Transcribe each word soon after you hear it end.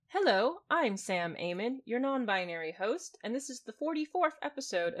Hello, I'm Sam Amon, your non-binary host, and this is the 44th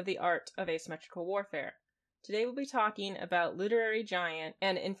episode of The Art of Asymmetrical Warfare. Today we'll be talking about literary giant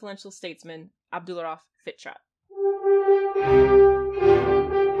and influential statesman Abdurauf Fitrat.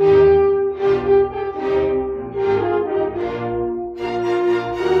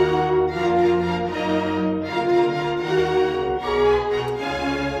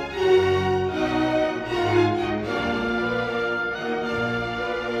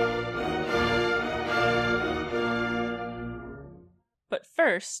 But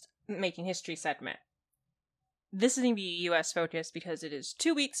first, making history segment. This is going to be US focused because it is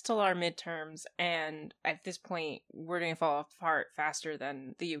 2 weeks till our midterms, and at this point, we're going to fall apart faster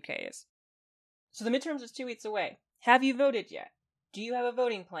than the UK is. So the midterms is 2 weeks away. Have you voted yet? Do you have a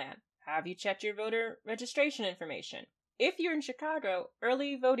voting plan? Have you checked your voter registration information? If you're in Chicago,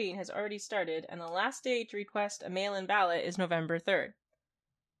 early voting has already started, and the last day to request a mail-in ballot is November 3rd.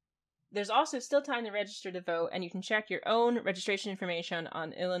 There's also still time to register to vote, and you can check your own registration information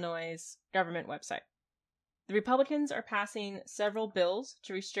on Illinois' government website. The Republicans are passing several bills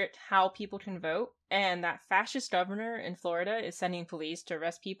to restrict how people can vote, and that fascist governor in Florida is sending police to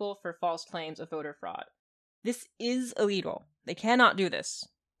arrest people for false claims of voter fraud. This is illegal. They cannot do this,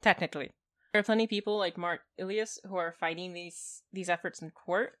 technically. There are plenty of people like Mark Ilias who are fighting these efforts in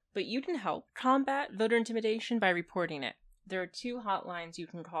court, but you can help combat voter intimidation by reporting it. There are 2 hotlines you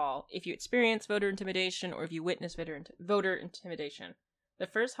can call if you experience voter intimidation or if you witness voter intimidation. The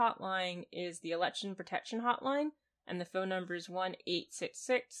first hotline is the Election Protection Hotline, and the phone number is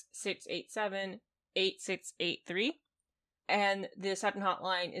 1-866-687-8683. And the second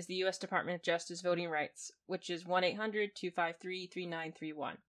hotline is the U.S. Department of Justice Voting Rights, which is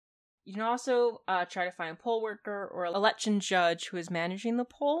 1-800-253-3931. You can also try to find a poll worker or election judge who is managing the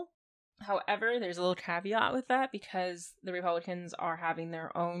poll. However, there's a little caveat with that because the Republicans are having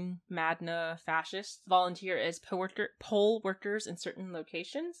their own Madna fascists volunteer as poll workers in certain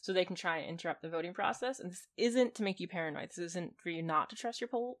locations so they can try and interrupt the voting process. And this isn't to make you paranoid. This isn't for you not to trust your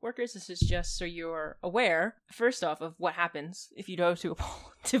poll workers. This is just so you're aware, first off, of what happens if you go to a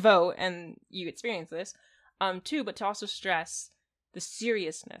poll to vote and you experience this. Two, but to also stress the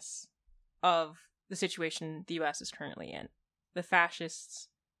seriousness of the situation the U.S. is currently in. The fascists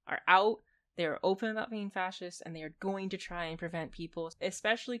are out, they are open about being fascist, and they are going to try and prevent people,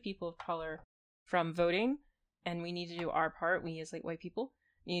 especially people of color, from voting, and we need to do our part. We as white people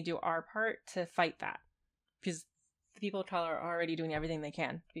need to do our part to fight that, because the people of color are already doing everything they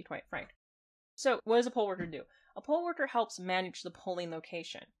can, to be quite frank. So, what does a poll worker do? A poll worker helps manage the polling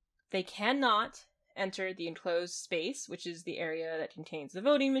location. They cannot enter the enclosed space, which is the area that contains the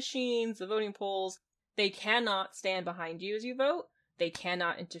voting machines, the voting polls. They cannot stand behind you as you vote. They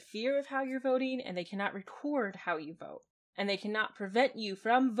cannot interfere with how you're voting, and they cannot record how you vote. And they cannot prevent you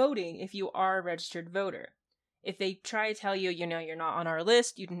from voting if you are a registered voter. If they try to tell you, you're not on our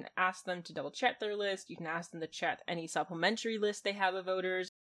list, you can ask them to double check their list. You can ask them to check any supplementary list they have of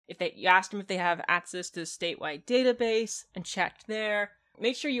voters. You ask them if they have access to the statewide database and check there.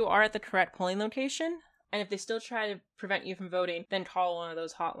 Make sure you are at the correct polling location. And if they still try to prevent you from voting, then call one of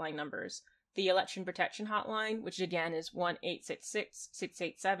those hotline numbers. The Election Protection Hotline, which again is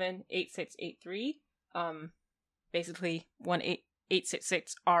 1-866-687-8683, basically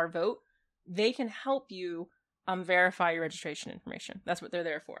 1-866-R-VOTE, they can help you verify your registration information. That's what they're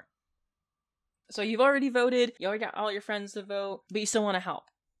there for. So you've already voted, you already got all your friends to vote, but you still want to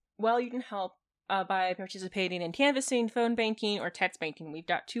help. Well, you can help by participating in canvassing, phone banking, or text banking. We've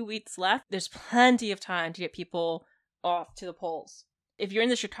got 2 weeks left. There's plenty of time to get people off to the polls. If you're in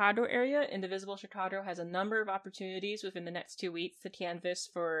the Chicago area, Indivisible Chicago has a number of opportunities within the next 2 weeks to canvass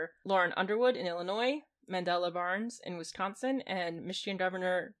for Lauren Underwood in Illinois, Mandela Barnes in Wisconsin, and Michigan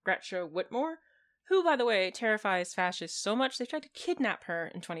Governor Gretchen Whitmer, who, by the way, terrifies fascists so much they tried to kidnap her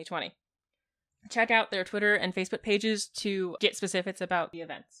in 2020. Check out their Twitter and Facebook pages to get specifics about the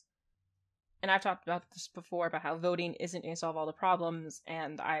events. And I've talked about this before, about how voting isn't going to solve all the problems,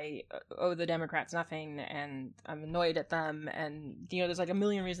 and I owe the Democrats nothing, and I'm annoyed at them, and, there's a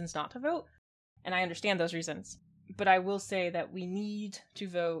million reasons not to vote, and I understand those reasons. But I will say that we need to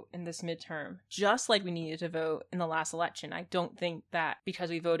vote in this midterm, just like we needed to vote in the last election. I don't think that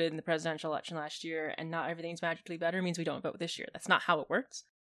because we voted in the presidential election last year and not everything's magically better means we don't vote this year. That's not how it works.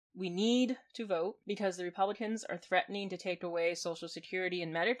 We need to vote because the Republicans are threatening to take away Social Security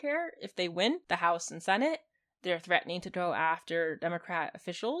and Medicare if they win the House and Senate. They're threatening to go after Democrat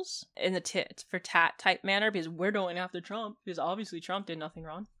officials in the tit-for-tat type manner because we're going after Trump, because obviously Trump did nothing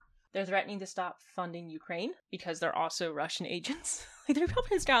wrong. They're threatening to stop funding Ukraine because they're also Russian agents. The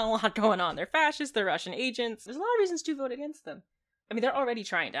Republicans got a lot going on. They're fascists, they're Russian agents. There's a lot of reasons to vote against them. I mean, they're already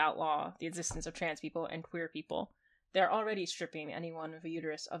trying to outlaw the existence of trans people and queer people. They're already stripping anyone with a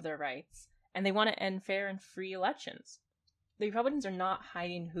uterus of their rights, and they want to end fair and free elections. The Republicans are not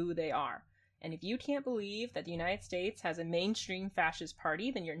hiding who they are. And if you can't believe that the United States has a mainstream fascist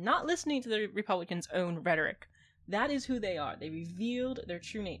party, then you're not listening to the Republicans' own rhetoric. That is who they are. They revealed their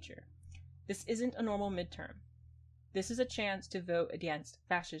true nature. This isn't a normal midterm. This is a chance to vote against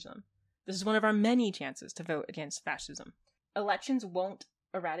fascism. This is one of our many chances to vote against fascism. Elections won't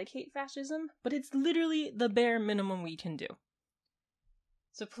eradicate fascism, but it's literally the bare minimum we can do.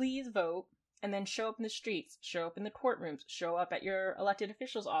 So please vote. And then show up in the streets, show up in the courtrooms, show up at your elected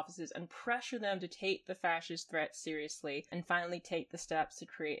officials' offices, and pressure them to take the fascist threat seriously, and finally take the steps to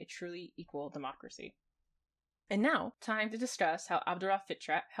create a truly equal democracy. And now, time to discuss how Abdurauf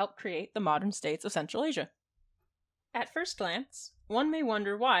Fitrat helped create the modern states of Central Asia. At first glance, one may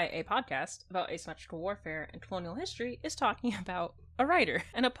wonder why a podcast about asymmetrical warfare and colonial history is talking about a writer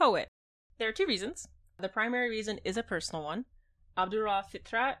and a poet. There are two reasons. The primary reason is a personal one. Abdurauf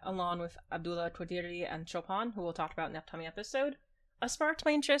Fitrat, along with Abdullah Qadiri and Chopin, who we'll talk about in the upcoming episode, sparked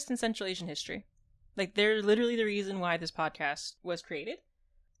my interest in Central Asian history. They're literally the reason why this podcast was created.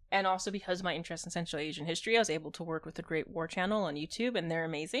 And also because of my interest in Central Asian history, I was able to work with the Great War Channel on YouTube, and they're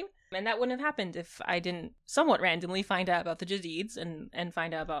amazing. And that wouldn't have happened if I didn't somewhat randomly find out about the Jadids and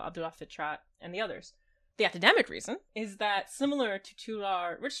find out about Abdurauf Fitrat and the others. The academic reason is that, similar to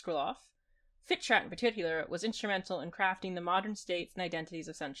Tudor Richskrilov, Fitrat in particular was instrumental in crafting the modern states and identities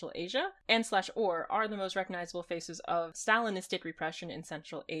of Central Asia, and /or are the most recognizable faces of Stalinistic repression in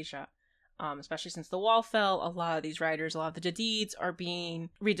Central Asia. Especially since the wall fell, a lot of these writers, a lot of the Jadids are being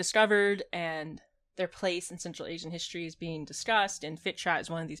rediscovered, and their place in Central Asian history is being discussed, and Fitrat is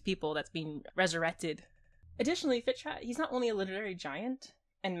one of these people that's being resurrected. Additionally, Fitrat, he's not only a literary giant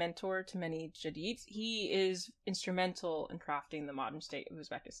and mentor to many Jadids, he is instrumental in crafting the modern state of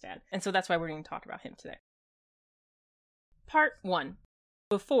Uzbekistan. And so that's why we're going to talk about him today. Part 1.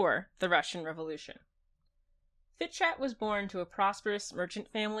 Before the Russian Revolution. Fitrat was born to a prosperous merchant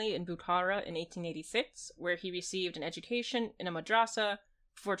family in Bukhara in 1886, where he received an education in a madrasa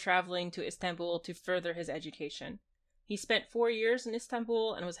before traveling to Istanbul to further his education. He spent 4 years in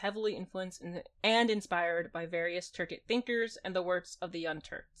Istanbul and was heavily influenced and inspired by various Turkic thinkers and the works of the Young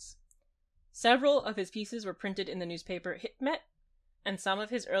Turks. Several of his pieces were printed in the newspaper Hikmet, and some of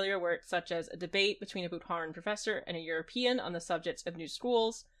his earlier works, such as a debate between a Bukharan professor and a European on the subjects of new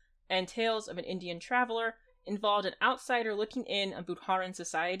schools, and Tales of an Indian Traveler, involved an outsider looking in on Bukharan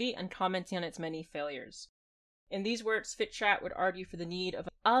society and commenting on its many failures. In these works, Fitrat would argue for the need of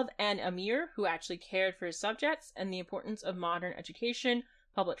an emir who actually cared for his subjects, and the importance of modern education,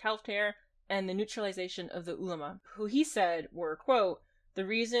 public healthcare, and the neutralization of the ulama, who he said were, quote, the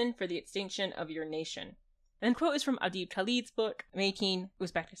reason for the extinction of your nation. And the quote is from Adib Khalid's book, Making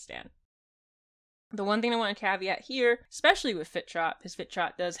Uzbekistan. The one thing I want to caveat here, especially with Fitrat, because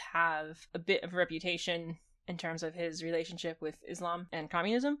Fitrat does have a bit of a reputation in terms of his relationship with Islam and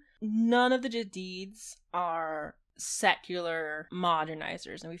communism, none of the Jadids are secular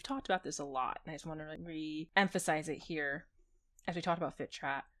modernizers. And we've talked about this a lot, and I just want to re-emphasize it here as we talk about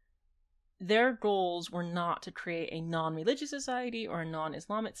Fitrat. Their goals were not to create a non-religious society or a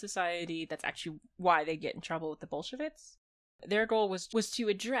non-Islamic society. That's actually why they get in trouble with the Bolsheviks. Their goal was to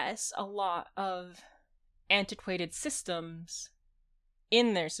address a lot of antiquated systems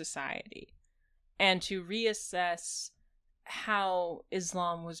in their society and to reassess how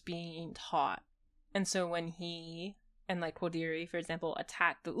Islam was being taught. And so when he, and like Qadiri, for example,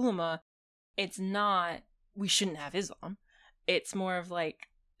 attacked the ulama, it's not, we shouldn't have Islam. It's more of like,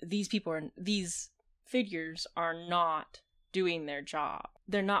 these figures are not doing their job.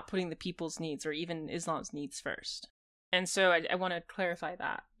 They're not putting the people's needs or even Islam's needs first. And so I want to clarify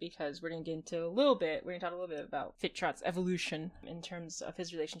that, because we're going to get into talk a little bit about Fitrat's evolution in terms of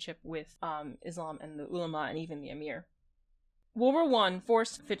his relationship with Islam and the ulama and even the emir. World War I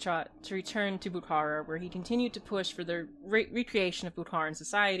forced Fitrat to return to Bukhara, where he continued to push for the recreation of Bukharan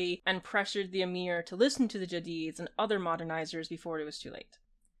society and pressured the emir to listen to the Jadids and other modernizers before it was too late.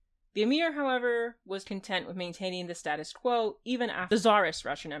 The emir, however, was content with maintaining the status quo even after the Tsarist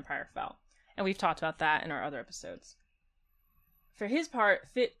Russian Empire fell, and we've talked about that in our other episodes. For his part,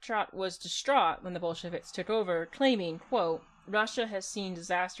 Fitrat was distraught when the Bolsheviks took over, claiming, quote, Russia has seen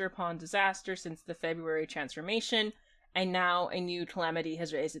disaster upon disaster since the February transformation, and now a new calamity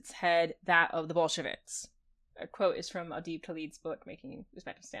has raised its head, that of the Bolsheviks. A quote is from Adib Khalid's book, Making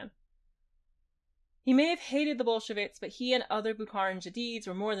Uzbekistan. He may have hated the Bolsheviks, but he and other Bukharan Jadids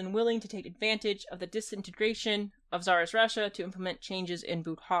were more than willing to take advantage of the disintegration of Tsarist Russia to implement changes in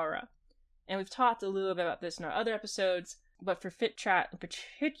Bukhara. And we've talked a little bit about this in our other episodes. But for Fitrat in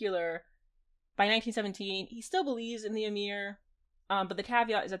particular, by 1917, he still believes in the emir, but the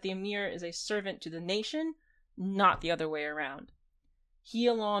caveat is that the emir is a servant to the nation, not the other way around. He,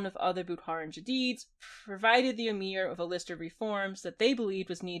 along with other Bukharan Jadids, provided the emir with a list of reforms that they believed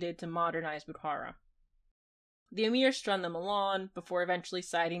was needed to modernize Bukhara. The emir strung them along before eventually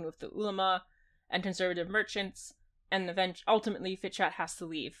siding with the ulama and conservative merchants, and ultimately Fitrat has to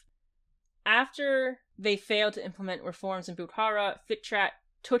leave. After they failed to implement reforms in Bukhara, Fitrat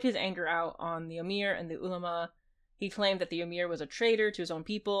took his anger out on the emir and the ulama. He claimed that the emir was a traitor to his own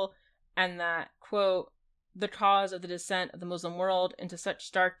people, and that, quote, the cause of the descent of the Muslim world into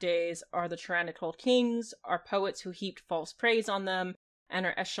such dark days are the tyrannical kings, our poets who heaped false praise on them, and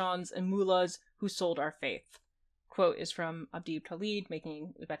our eshans and mullahs who sold our faith. Quote is from Abdurauf Talid,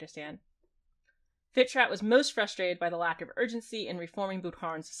 making Uzbekistan. Fitrat was most frustrated by the lack of urgency in reforming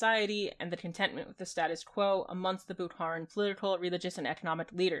Bukharan society and the contentment with the status quo amongst the Bukharan political, religious, and economic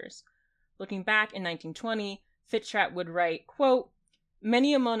leaders. Looking back in 1920, Fitrat would write, quote,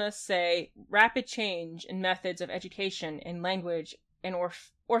 many among us say rapid change in methods of education, in language, in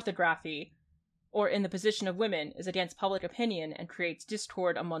orthography, or in the position of women is against public opinion and creates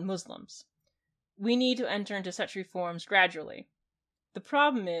discord among Muslims. We need to enter into such reforms gradually. The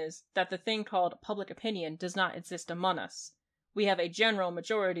problem is that the thing called public opinion does not exist among us. We have a general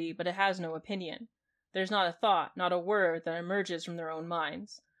majority, but it has no opinion. There's not a thought, not a word that emerges from their own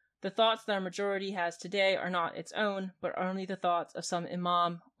minds. The thoughts that our majority has today are not its own, but only the thoughts of some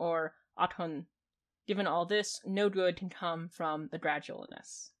imam or athun. Given all this, no good can come from the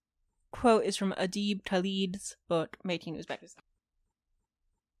gradualness. Quote is from Abdurauf Talid's book, Making Uzbekistan.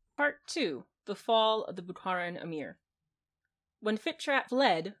 Part 2. The Fall of the Bukharan Emir. When Fitrat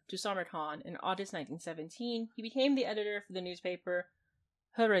fled to Samarkand in August 1917, he became the editor for the newspaper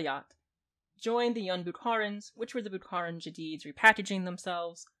Hurriyat, joined the Young Bukharans, which were the Bukharan Jadids repackaging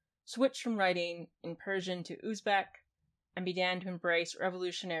themselves, switched from writing in Persian to Uzbek, and began to embrace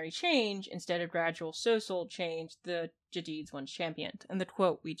revolutionary change instead of gradual social change the Jadids once championed. And the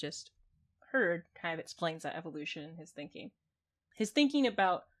quote we just heard kind of explains that evolution in his thinking. His thinking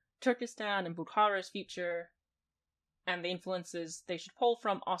about Turkestan and Bukhara's future and the influences they should pull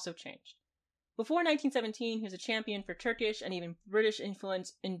from also changed. Before 1917, he was a champion for Turkish and even British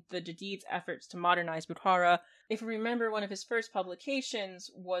influence in the Jadid's efforts to modernize Bukhara. If you remember, one of his first publications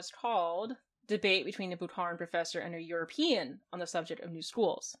was called Debate Between a Bukharan Professor and a European on the subject of new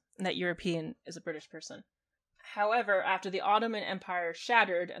schools, and that European is a British person. However, after the Ottoman Empire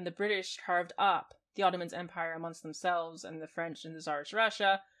shattered and the British carved up the Ottoman Empire amongst themselves and the French and the Tsarist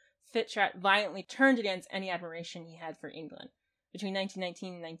Russia, Fitrat violently turned against any admiration he had for England. Between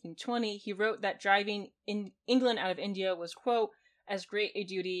 1919 and 1920, he wrote that driving England out of India was, quote, as great a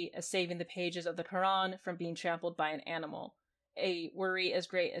duty as saving the pages of the Quran from being trampled by an animal, a worry as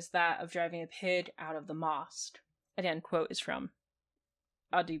great as that of driving a pig out of the mosque. Again, quote is from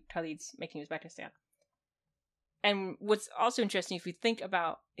Abdurauf Talid's Making Uzbekistan. And what's also interesting, if we think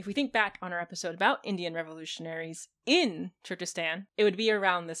back on our episode about Indian revolutionaries in Turkestan, it would be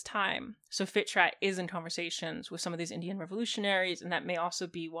around this time. So Fitrat is in conversations with some of these Indian revolutionaries, and that may also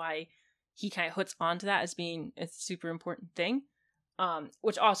be why he kind of hooks onto that as being a super important thing,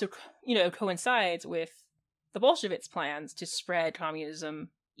 which also, coincides with the Bolsheviks' plans to spread communism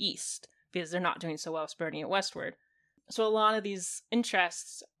east, because they're not doing so well spreading it westward. So a lot of these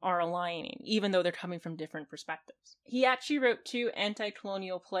interests are aligning, even though they're coming from different perspectives. He actually wrote 2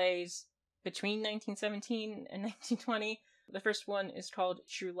 anti-colonial plays between 1917 and 1920. The first one is called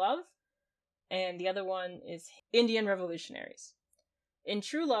True Love, and the other one is Indian Revolutionaries. In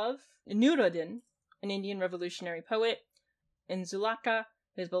True Love, Nuruddin, an Indian revolutionary poet, and Zulaka,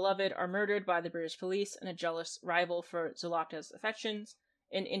 his beloved, are murdered by the British police and a jealous rival for Zulaka's affections.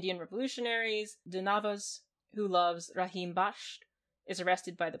 In Indian Revolutionaries, Dinavaz, who loves Rahim Basht, is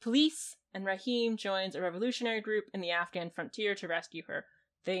arrested by the police, and Rahim joins a revolutionary group in the Afghan frontier to rescue her.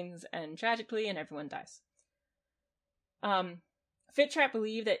 Things end tragically, and everyone dies. Fitrat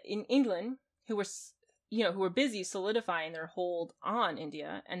believed that in England, who were busy solidifying their hold on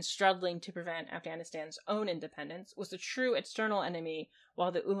India and struggling to prevent Afghanistan's own independence, was the true external enemy,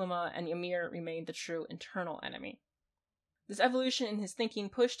 while the ulama and emir remained the true internal enemy. This evolution in his thinking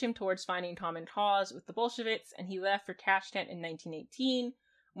pushed him towards finding common cause with the Bolsheviks, and he left for Tashkent in 1918.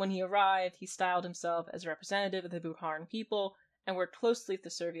 When he arrived, he styled himself as a representative of the Bukharan people and worked closely with the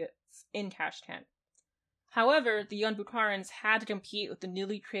Soviets in Tashkent. However, the young Bukharans had to compete with the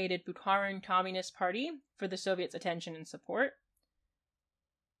newly created Bukharan Communist Party for the Soviets' attention and support.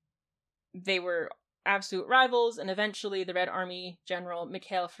 They were absolute rivals, and eventually the Red Army General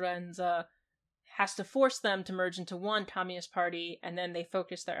Mikhail Ferenza has to force them to merge into one communist party, and then they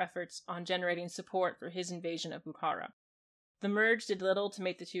focus their efforts on generating support for his invasion of Bukhara. The merge did little to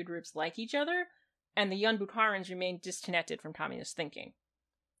make the two groups like each other, and the young Bukharans remained disconnected from communist thinking.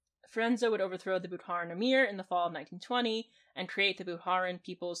 Ferenza would overthrow the Bukharan emir in the fall of 1920 and create the Bukharan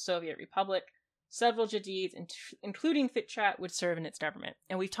People's Soviet Republic. Several Jadids, including Fitrat, would serve in its government,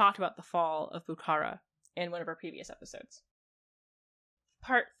 and we've talked about the fall of Bukhara in one of our previous episodes.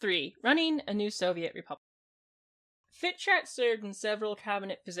 Part 3. Running a new Soviet Republic. Fitrat served in several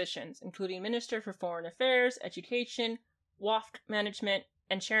cabinet positions, including Minister for Foreign Affairs, Education, Waft Management,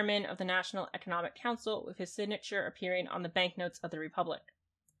 and Chairman of the National Economic Council, with his signature appearing on the banknotes of the Republic.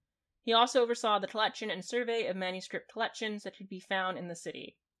 He also oversaw the collection and survey of manuscript collections that could be found in the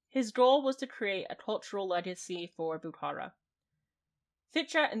city. His goal was to create a cultural legacy for Bukhara.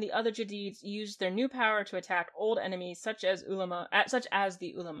 Fitrat and the other Jadids used their new power to attack old enemies such as the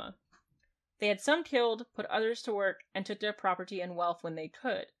ulama. They had some killed, put others to work, and took their property and wealth when they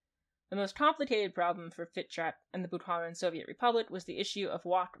could. The most complicated problem for Fitrat and the Bukharan Soviet Republic was the issue of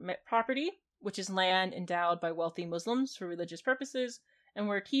waqf property, which is land endowed by wealthy Muslims for religious purposes, and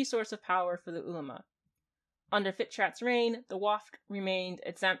were a key source of power for the ulama. Under Fitrat's reign, the waqf remained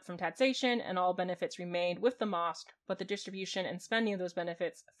exempt from taxation and all benefits remained with the mosque, but the distribution and spending of those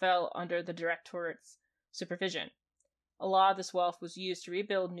benefits fell under the directorate's supervision. A lot of this wealth was used to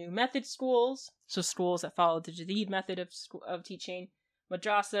rebuild new method schools, so schools that followed the Jadid method of teaching,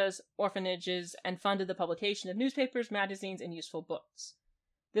 madrasas, orphanages, and funded the publication of newspapers, magazines, and useful books.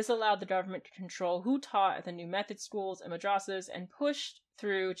 This allowed the government to control who taught at the new method schools and madrasas and pushed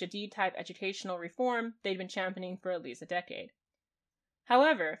through Jadid-type educational reform they'd been championing for at least a decade.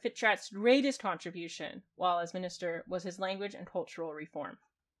 However, Fitrat's greatest contribution, while as minister, was his language and cultural reform.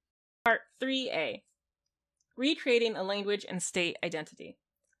 Part 3a. Recreating a language and state identity.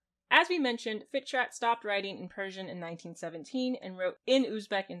 As we mentioned, Fitrat stopped writing in Persian in 1917 and wrote in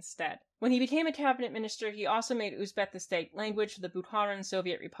Uzbek instead. When he became a cabinet minister, he also made Uzbek the state language for the Bukharan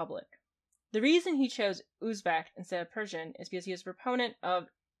Soviet Republic. The reason he chose Uzbek instead of Persian is because he was a proponent of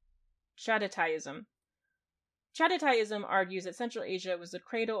Chagatai-ism. Chagatai-ism argues that Central Asia was the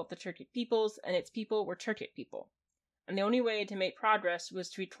cradle of the Turkic peoples, and its people were Turkic people, and the only way to make progress was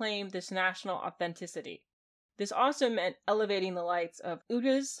to reclaim this national authenticity. This also meant elevating the lights of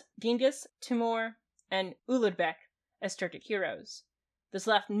Uguz, Genghis, Timur, and Ulugh as Turkic heroes. This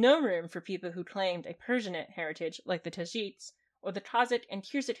left no room for people who claimed a Persianate heritage like the Tajiks, or the Kazakh and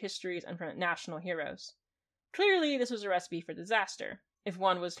Kyrgyz histories and national heroes. Clearly, this was a recipe for disaster, if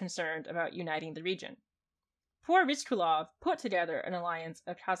one was concerned about uniting the region. Poor Rizkulov put together an alliance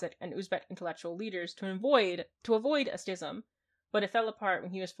of Kazakh and Uzbek intellectual leaders to avoid a schism, but it fell apart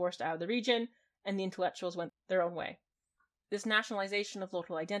when he was forced out of the region, and the intellectuals went their own way. This nationalization of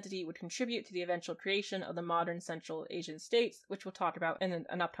local identity would contribute to the eventual creation of the modern Central Asian states, which we'll talk about in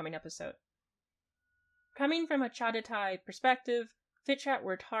an upcoming episode. Coming from a Chagatai perspective, Fitrat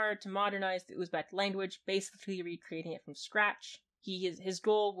worked hard to modernize the Uzbek language, basically recreating it from scratch. His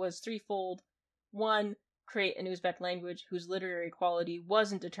goal was threefold. 1. Create an Uzbek language whose literary quality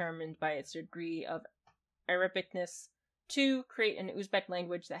wasn't determined by its degree of Arabicness. 2. Create an Uzbek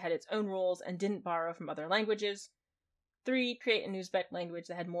language that had its own rules and didn't borrow from other languages. 3. Create an Uzbek language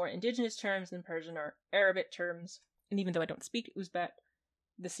that had more indigenous terms than Persian or Arabic terms. And even though I don't speak Uzbek,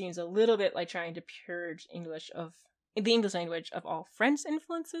 this seems a little bit like trying to purge the English language of all French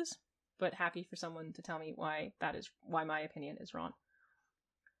influences, but happy for someone to tell me why my opinion is wrong.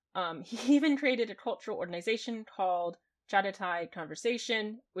 He even created a cultural organization called Chagatai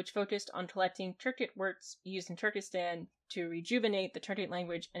Conversation, which focused on collecting Turkic works used in Turkestan to rejuvenate the Turkic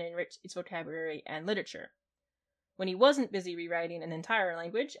language and enrich its vocabulary and literature. When he wasn't busy rewriting an entire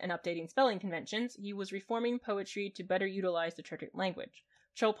language and updating spelling conventions, he was reforming poetry to better utilize the Turkic language.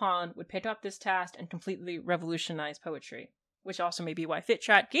 Chopin would pick up this task and completely revolutionize poetry, which also may be why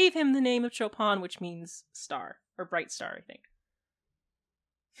Fitrat gave him the name of Chopin, which means star, or bright star, I think.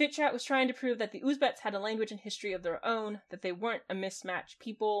 Fitrat was trying to prove that the Uzbeks had a language and history of their own, that they weren't a mismatched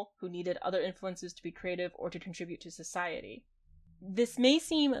people who needed other influences to be creative or to contribute to society. This may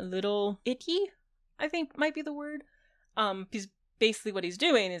seem a little icky, I think might be the word, because basically what he's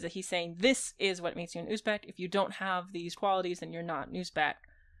doing is that he's saying this is what makes you an Uzbek. If you don't have these qualities, then you're not an Uzbek,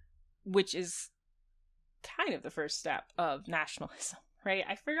 which is kind of the first step of nationalism, right?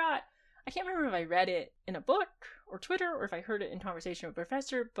 I can't remember if I read it in a book or Twitter or if I heard it in conversation with a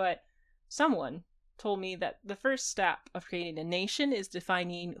professor, but someone told me that the first step of creating a nation is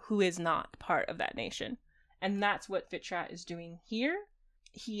defining who is not part of that nation. And that's what Fitrat is doing here.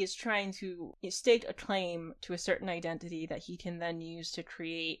 he is trying to stake a claim to a certain identity that he can then use to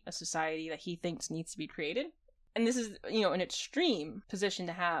create a society that he thinks needs to be created. And this is, an extreme position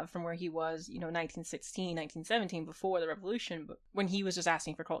to have from where he was, 1916, 1917, before the revolution, but when he was just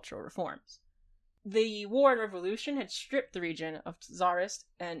asking for cultural reforms. The war and revolution had stripped the region of Tsarist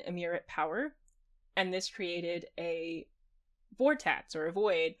and Emirate power, and this created a vortex, or a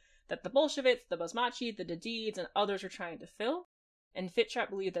void, that the Bolsheviks, the Basmachi, the Dedids, and others were trying to fill. And Fitrat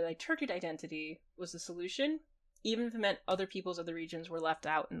believed that a Turkic identity was the solution, even if it meant other peoples of the regions were left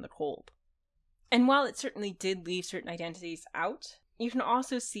out in the cold. And while it certainly did leave certain identities out, you can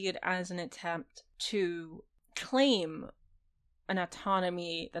also see it as an attempt to claim an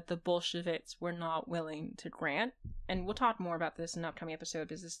autonomy that the Bolsheviks were not willing to grant. And we'll talk more about this in an upcoming episode,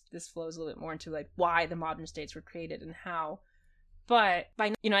 because this flows a little bit more into why the modern states were created and how. But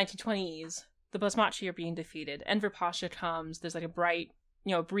by 1920s, the Basmachi are being defeated. Enver Pasha comes, there's a bright,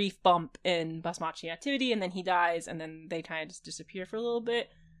 brief bump in Basmachi activity, and then he dies, and then they kind of just disappear for a little bit.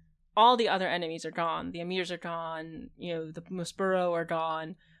 All the other enemies are gone. The Emirs are gone, the Musburo are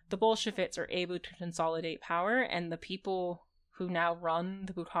gone. The Bolsheviks are able to consolidate power, and the people who now run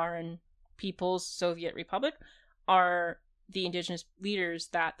the Bukharan People's Soviet Republic are the indigenous leaders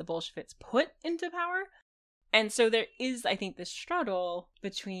that the Bolsheviks put into power. And so there is, I think, this struggle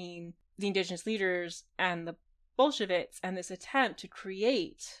between the indigenous leaders and the Bolsheviks, and this attempt to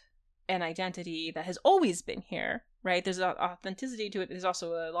create an identity that has always been here, right? There's an authenticity to it, there's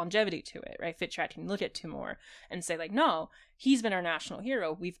also a longevity to it, right? Fitrat can look at Timur and say, no, he's been our national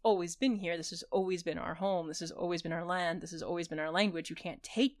hero, we've always been here, this has always been our home, this has always been our land, this has always been our language, you can't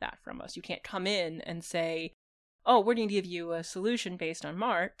take that from us, you can't come in and say, oh, we're going to give you a solution based on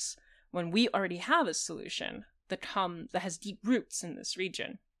Marx, when we already have a solution that has deep roots in this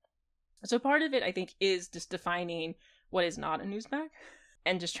region. So part of it, I think, is just defining what is not a Uzbek,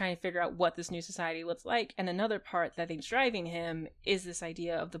 and just trying to figure out what this new society looks like. And another part that I think is driving him is this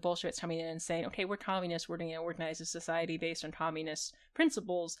idea of the Bolsheviks coming in and saying, okay, we're communists, we're going to organize a society based on communist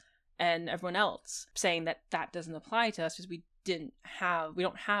principles, and everyone else saying that that doesn't apply to us because we don't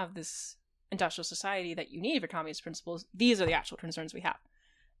have this industrial society that you need for communist principles. These are the actual concerns we have.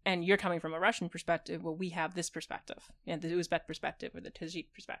 And you're coming from a Russian perspective, well, we have this perspective, and the Uzbek perspective, or the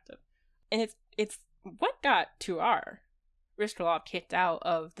Tajik perspective. And it's what got Tuar Rishkalov kicked out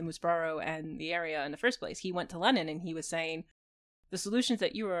of the Musbaro and the area in the first place. He went to Lenin and he was saying, the solutions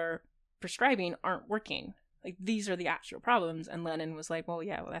that you are prescribing aren't working. These are the actual problems. And Lenin was like, well,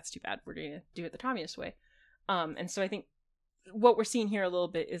 that's too bad. We're going to do it the communist way. And so I think what we're seeing here a little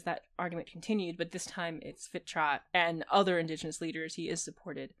bit is that argument continued, but this time it's Fitrat and other indigenous leaders. He is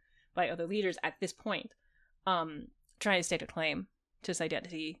supported by other leaders at this point, trying to stake a claim to his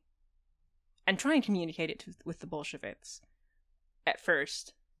identity and try and communicate it with the Bolsheviks at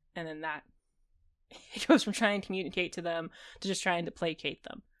first, and then that it goes from trying to communicate to them to just trying to placate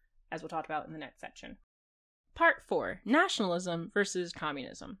them, as we'll talk about in the next section. Part 4. Nationalism versus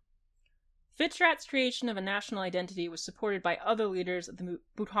communism. Fitrat's creation of a national identity was supported by other leaders of the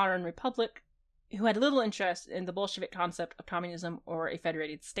Bukharan Republic who had little interest in the Bolshevik concept of communism or a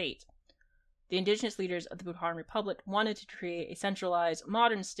federated state. The indigenous leaders of the Bukharan Republic wanted to create a centralized,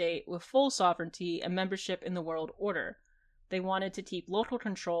 modern state with full sovereignty and membership in the world order. They wanted to keep local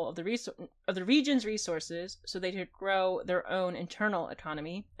control of the region's resources so they could grow their own internal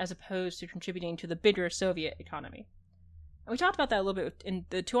economy, as opposed to contributing to the bigger Soviet economy. And we talked about that a little bit in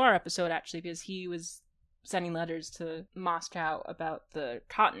the Tuar episode, actually, because he was sending letters to Moscow about the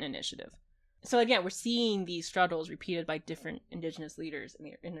Cotton Initiative. So again, we're seeing these struggles repeated by different indigenous leaders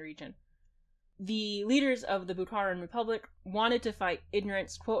in the region. The leaders of the Bukharan Republic wanted to fight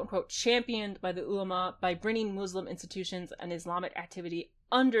ignorance, quote-unquote, championed by the ulama, by bringing Muslim institutions and Islamic activity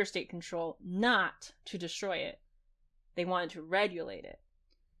under state control, not to destroy it. They wanted to regulate it,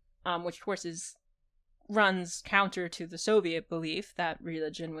 which of course runs counter to the Soviet belief that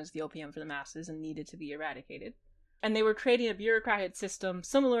religion was the opium for the masses and needed to be eradicated. And they were creating a bureaucratic system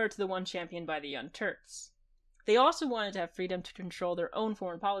similar to the one championed by the Young Turks. They also wanted to have freedom to control their own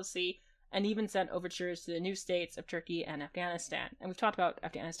foreign policy, and even sent overtures to the new states of Turkey and Afghanistan. And we've talked about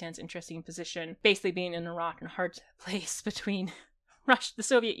Afghanistan's interesting position, basically being in a rock and hard place between Russia, the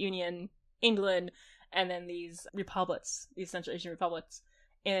Soviet Union, England, and then these republics, these Central Asian republics,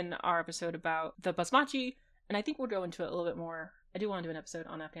 in our episode about the Basmachi. And I think we'll go into it a little bit more. I do want to do an episode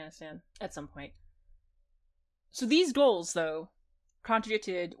on Afghanistan at some point. So these goals, though,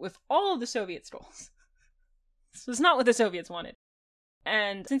 contradicted with all of the Soviets' goals. This was not what the Soviets wanted.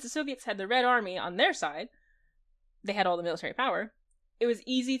 And since the Soviets had the Red Army on their side, they had all the military power, it was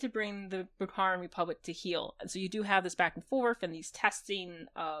easy to bring the Bukharan Republic to heel. And so you do have this back and forth and these testing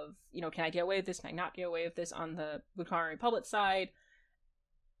of, can I get away with this? Can I not get away with this on the Bukharan Republic side?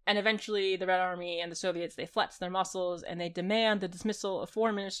 And eventually the Red Army and the Soviets, they flex their muscles and they demand the dismissal of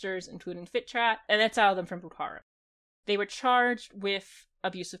 4 ministers, including Fitrat, and exile them from Bukhara. They were charged with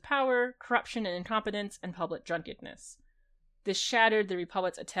abuse of power, corruption and incompetence, and public drunkenness. This shattered the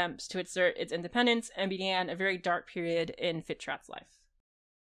Republic's attempts to assert its independence and began a very dark period in Fitrat's life.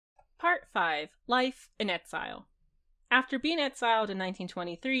 Part 5. Life in Exile. After being exiled in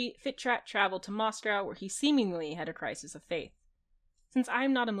 1923, Fitrat traveled to Moscow where he seemingly had a crisis of faith. Since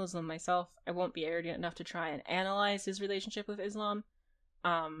I'm not a Muslim myself, I won't be arrogant enough to try and analyze his relationship with Islam.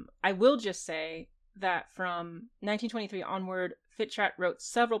 I will just say that from 1923 onward, Fitrat wrote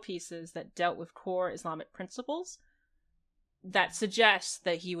several pieces that dealt with core Islamic principles that suggest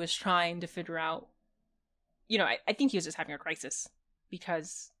that he was trying to figure out, I think he was just having a crisis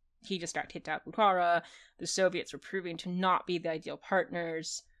because he just got kicked out of Bukhara. The Soviets were proving to not be the ideal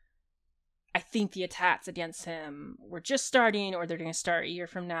partners. I think the attacks against him were just starting, or they're going to start a year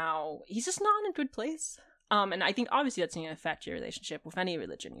from now. He's just not in a good place. And I think obviously that's going to affect your relationship with any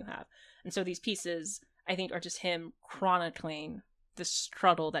religion you have. And so these pieces, I think, are just him chronicling the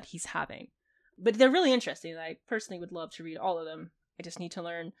struggle that he's having. But they're really interesting. I personally would love to read all of them. I just need to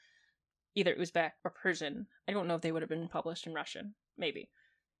learn either Uzbek or Persian. I don't know if they would have been published in Russian. Maybe.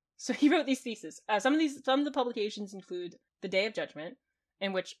 So he wrote these theses. Some of the publications include The Day of Judgment,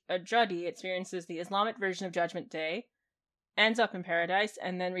 in which a Jadi experiences the Islamic version of Judgment Day, ends up in paradise,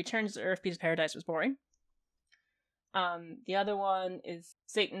 and then returns to Earth because paradise was boring. The other one is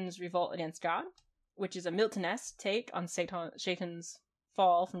Satan's Revolt Against God, which is a Miltonesque take on Satan's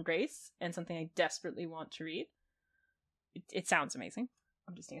fall from grace, and something I desperately want to read. It sounds amazing.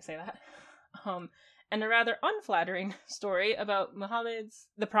 I'm just going to say that. And a rather unflattering story about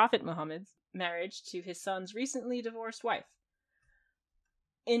the Prophet Muhammad's marriage to his son's recently divorced wife.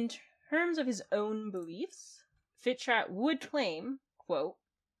 In terms of his own beliefs, Fitrat would claim, quote,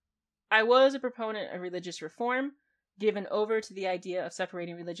 "I was a proponent of religious reform, given over to the idea of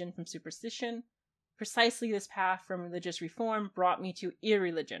separating religion from superstition. Precisely this path from religious reform brought me to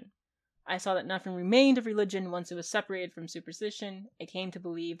irreligion. I saw that nothing remained of religion once it was separated from superstition. I came to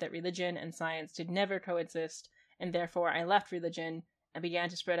believe that religion and science could never coexist, and therefore I left religion and began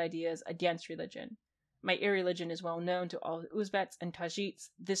to spread ideas against religion. My irreligion is well known to all Uzbeks and Tajiks.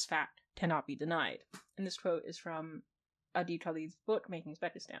 This fact cannot be denied." And this quote is from Adi Khalid's book, Making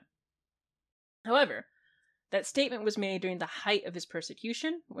Uzbekistan. However, that statement was made during the height of his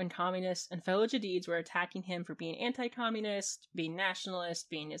persecution, when communists and fellow Jadids were attacking him for being anti-communist, being nationalist,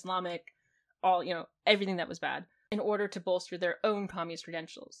 being Islamic, everything that was bad, in order to bolster their own communist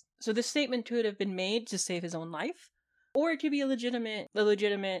credentials. So this statement could have been made to save his own life, or it could be a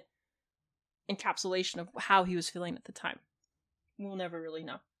legitimate encapsulation of how he was feeling at the time. We'll never really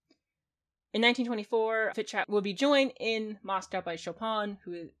know. In 1924, Fitrat will be joined in Moscow by Chopin,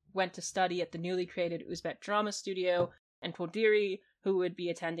 who went to study at the newly created Uzbek Drama Studio, and Kodiri, who would be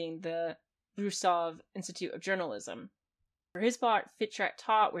attending the Brusov Institute of Journalism. For his part, Fitrat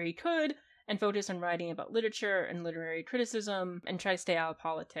taught where he could, and focused on writing about literature and literary criticism, and tried to stay out of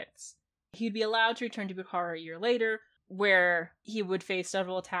politics. He'd be allowed to return to Bukhara a year later, where he would face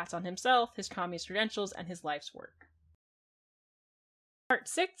several attacks on himself, his communist credentials, and his life's work. Part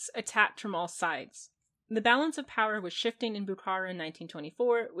 6. Attacked from all sides. The balance of power was shifting in Bukhara in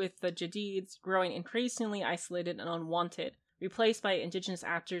 1924, with the Jadids growing increasingly isolated and unwanted, replaced by indigenous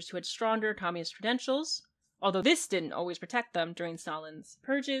actors who had stronger communist credentials, although this didn't always protect them during Stalin's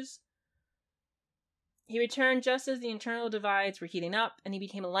purges. He returned just as the internal divides were heating up, and he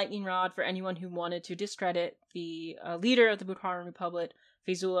became a lightning rod for anyone who wanted to discredit the leader of the Bukharan Republic,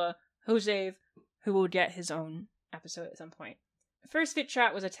 Feyzullah Hojayev, who will get his own episode at some point. First,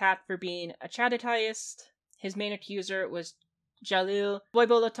 Fitrat was attacked for being a Chagatyist. His main accuser was Jalil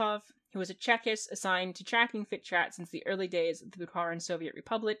Voivolatov, who was a Chekist assigned to tracking Fitrat since the early days of the Bukharan Soviet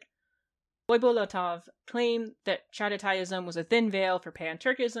Republic. Voivolatov claimed that Chagatyism was a thin veil for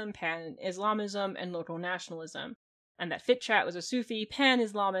pan-Turkism, pan-Islamism, and local nationalism, and that Fitrat was a Sufi,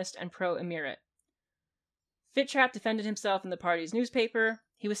 pan-Islamist, and pro-Emirat. Fitrat defended himself in the party's newspaper.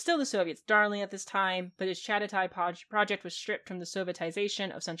 He was still the Soviets' darling at this time, but his Chagatai project was stripped from the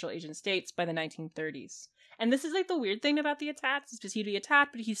Sovietization of Central Asian states by the 1930s. And this is the weird thing about the attacks, is because he'd be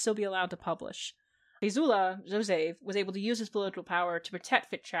attacked, but he'd still be allowed to publish. Feyzullah Hojayev was able to use his political power to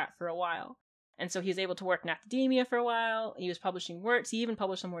protect Fitrat for a while. And so he was able to work in academia for a while. He was publishing works. He even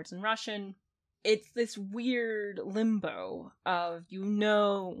published some works in Russian. It's this weird limbo of,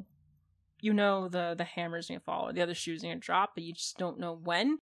 you know the hammer's gonna fall or the other shoe's gonna drop, but you just don't know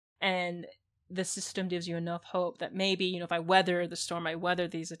when. And the system gives you enough hope that maybe, you know, if I weather the storm, I weather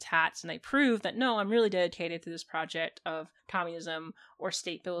these attacks, and I prove that no, I'm really dedicated to this project of communism or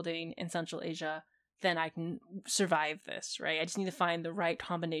state building in Central Asia, then I can survive this, right? I just need to find the right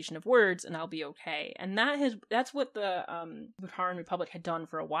combination of words and I'll be okay. And that's what the Bukharan Republic had done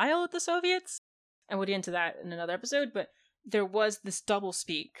for a while with the Soviets. And we'll get into that in another episode, but there was this double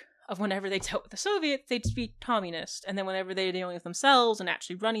speak of whenever they dealt with the Soviets, they'd speak communist, and then whenever they were dealing with themselves and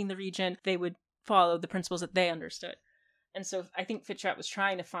actually running the region, they would follow the principles that they understood. And so I think Fitrat was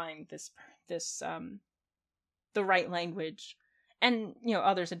trying to find this the right language. And, you know,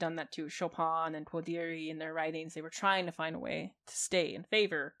 others had done that too. Chopin and Quadiri in their writings, they were trying to find a way to stay in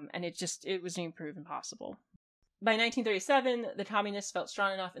favor, and it was being proved impossible. By 1937, the communists felt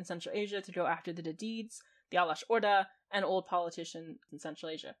strong enough in Central Asia to go after the Jadids, the Alash Orda, and old politicians in Central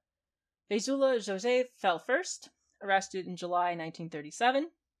Asia. Feyzullah Joseph fell first, arrested in July 1937.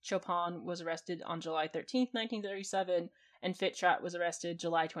 Chopin was arrested on July 13th, 1937, and Fitrat was arrested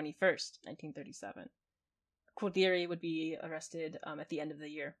July 21st, 1937. Quadiri would be arrested at the end of the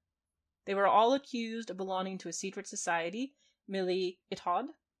year. They were all accused of belonging to a secret society, Milli Ittihad,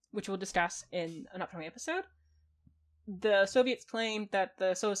 which we'll discuss in an upcoming episode. The Soviets claimed that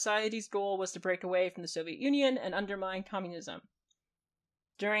the society's goal was to break away from the Soviet Union and undermine communism.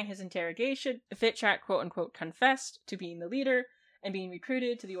 During his interrogation, Fitrat quote-unquote confessed to being the leader and being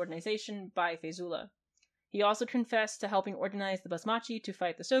recruited to the organization by Feyzullah. He also confessed to helping organize the Basmachi to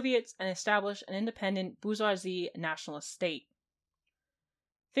fight the Soviets and establish an independent bourgeoisie nationalist state.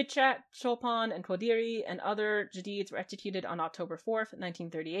 Fitrat, Chopin, and Quadiri and other Jadids were executed on October 4th,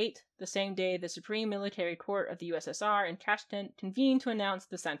 1938, the same day the Supreme Military Court of the USSR in Tashkent convened to announce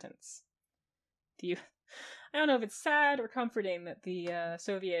the sentence. I don't know if it's sad or comforting that the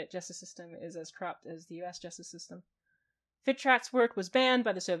Soviet justice system is as corrupt as the US justice system. Fitrat's work was banned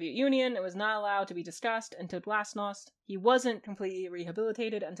by the Soviet Union and was not allowed to be discussed until Glasnost. He wasn't completely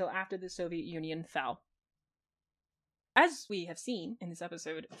rehabilitated until after the Soviet Union fell. As we have seen in this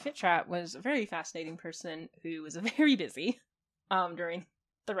episode, Fitrat was a very fascinating person who was very busy during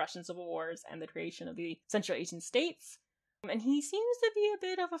the Russian Civil Wars and the creation of the Central Asian states. And he seems to be a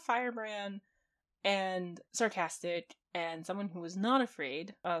bit of a firebrand and sarcastic and someone who was not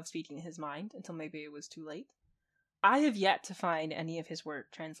afraid of speaking his mind until maybe it was too late. I have yet to find any of his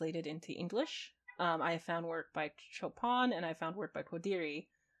work translated into English. I have found work by Chopin and I found work by Quadiri.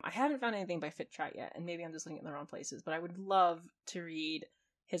 I haven't found anything by Fitrat yet, and maybe I'm just looking in the wrong places, but I would love to read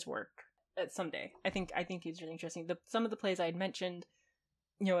his work someday. I think he's really interesting. Some of the plays I had mentioned,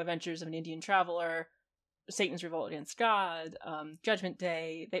 you know, Adventures of an Indian Traveler, Satan's Revolt Against God, Judgment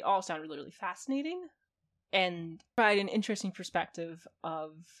Day, they all sound really, really fascinating and provide an interesting perspective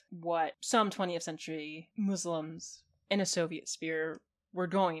of what some 20th century Muslims in a Soviet sphere were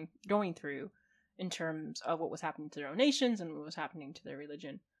going through in terms of what was happening to their own nations and what was happening to their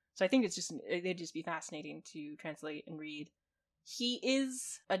religion. So I think it'd just be fascinating to translate and read. He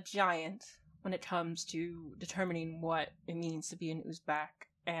is a giant when it comes to determining what it means to be an Uzbek,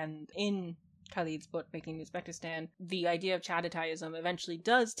 and in Khalid's book, Making Uzbekistan, the idea of Chagatyism eventually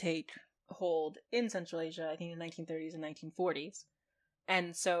does take hold in Central Asia, I think in the 1930s and 1940s.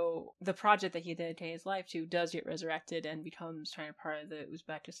 And so the project that he dedicated his life to does get resurrected and becomes kind of part of the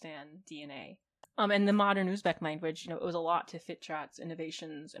Uzbekistan DNA. And the modern Uzbek language, you know, it was a lot to Fitrat's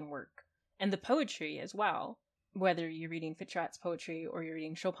innovations and work. And the poetry as well, whether you're reading Fitrat's poetry or you're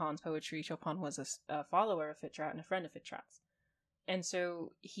reading Chopin's poetry. Chopin was a follower of Fitrat and a friend of Fitrat's. And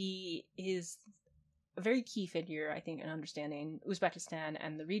so he is a very key figure, I think, in understanding Uzbekistan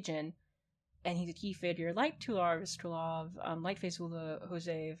and the region. And he's a key figure like Tular Viskrulov, like Feyzullah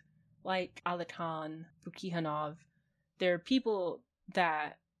Josev, like Ali Khan, Bukhanov. They're people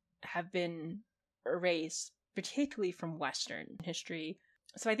that have been erased, particularly from Western history.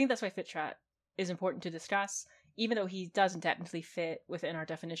 So I think that's why Fitrat is important to discuss, even though he doesn't technically fit within our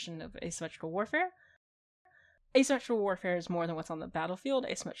definition of asymmetrical warfare. Asymmetrical warfare is more than what's on the battlefield.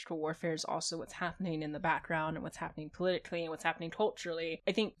 Asymmetrical warfare is also what's happening in the background and what's happening politically and what's happening culturally.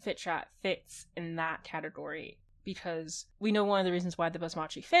 I think Fitrat fits in that category because we know one of the reasons why the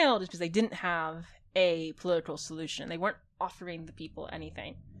Basmachi failed is because they didn't have a political solution. They weren't offering the people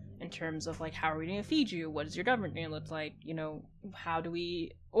anything in terms of, like, how are we going to feed you? What is your government going to look like? You know, how do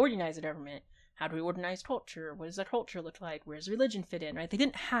we organize a government? How do we organize culture? What does that culture look like? Where does religion fit in, right? They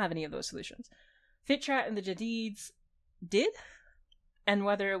didn't have any of those solutions. Fitrat and the Jadids did, and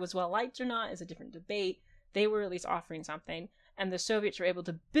whether it was well liked or not is a different debate. They were at least offering something, and the Soviets were able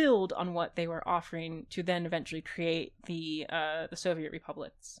to build on what they were offering to then eventually create the Soviet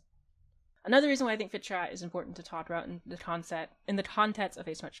republics. Another reason why I think Fitrat is important to talk about in the context of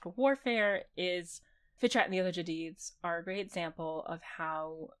asymmetrical warfare is Fitrat and the other Jadids are a great example of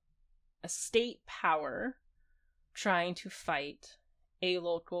how a state power trying to fight a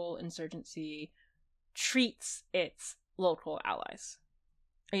local insurgency treats its local allies.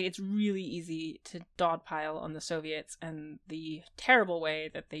 I mean, it's really easy to dogpile on the Soviets and the terrible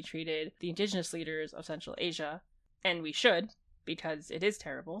way that they treated the indigenous leaders of Central Asia, and we should, because it is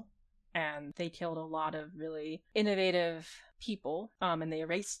terrible. And they killed a lot of really innovative people, and they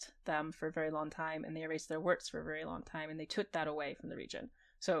erased them for a very long time, and they erased their works for a very long time, and they took that away from the region.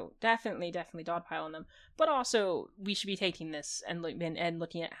 So definitely dogpile on them. But also, we should be taking this and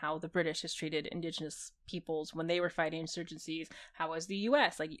looking at how the British has treated indigenous peoples when they were fighting insurgencies. How was the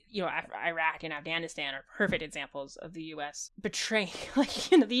U.S.? Iraq and Afghanistan are perfect examples of the U.S. betraying.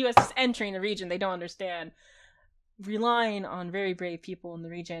 The U.S. is entering a region they don't understand, relying on very brave people in the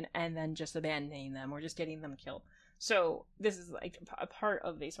region, and then just abandoning them or just getting them killed. So this is a part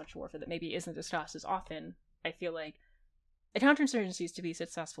of asymmetrical warfare that maybe isn't discussed as often. I feel like the counterinsurgencies to be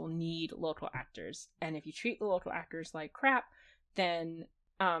successful need local actors, and if you treat the local actors like crap, then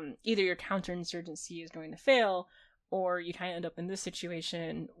either your counterinsurgency is going to fail, or you kind of end up in this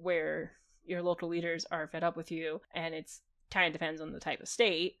situation where your local leaders are fed up with you, and it's kind of depends on the type of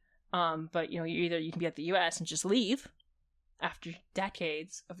state. But you can be at the U.S. and just leave after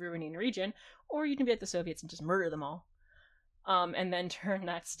decades of ruining a region, or you can be at the Soviets and just murder them all, and then turn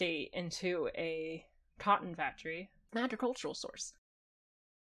that state into a cotton factory, an agricultural source.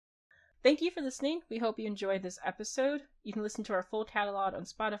 Thank you for listening. We hope you enjoyed this episode. You can listen to our full catalog on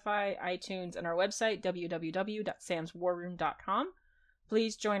Spotify, iTunes, and our website, www.samswarroom.com.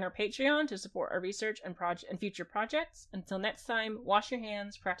 Please join our Patreon to support our research and future projects. Until next time, wash your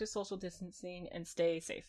hands, practice social distancing, and stay safe.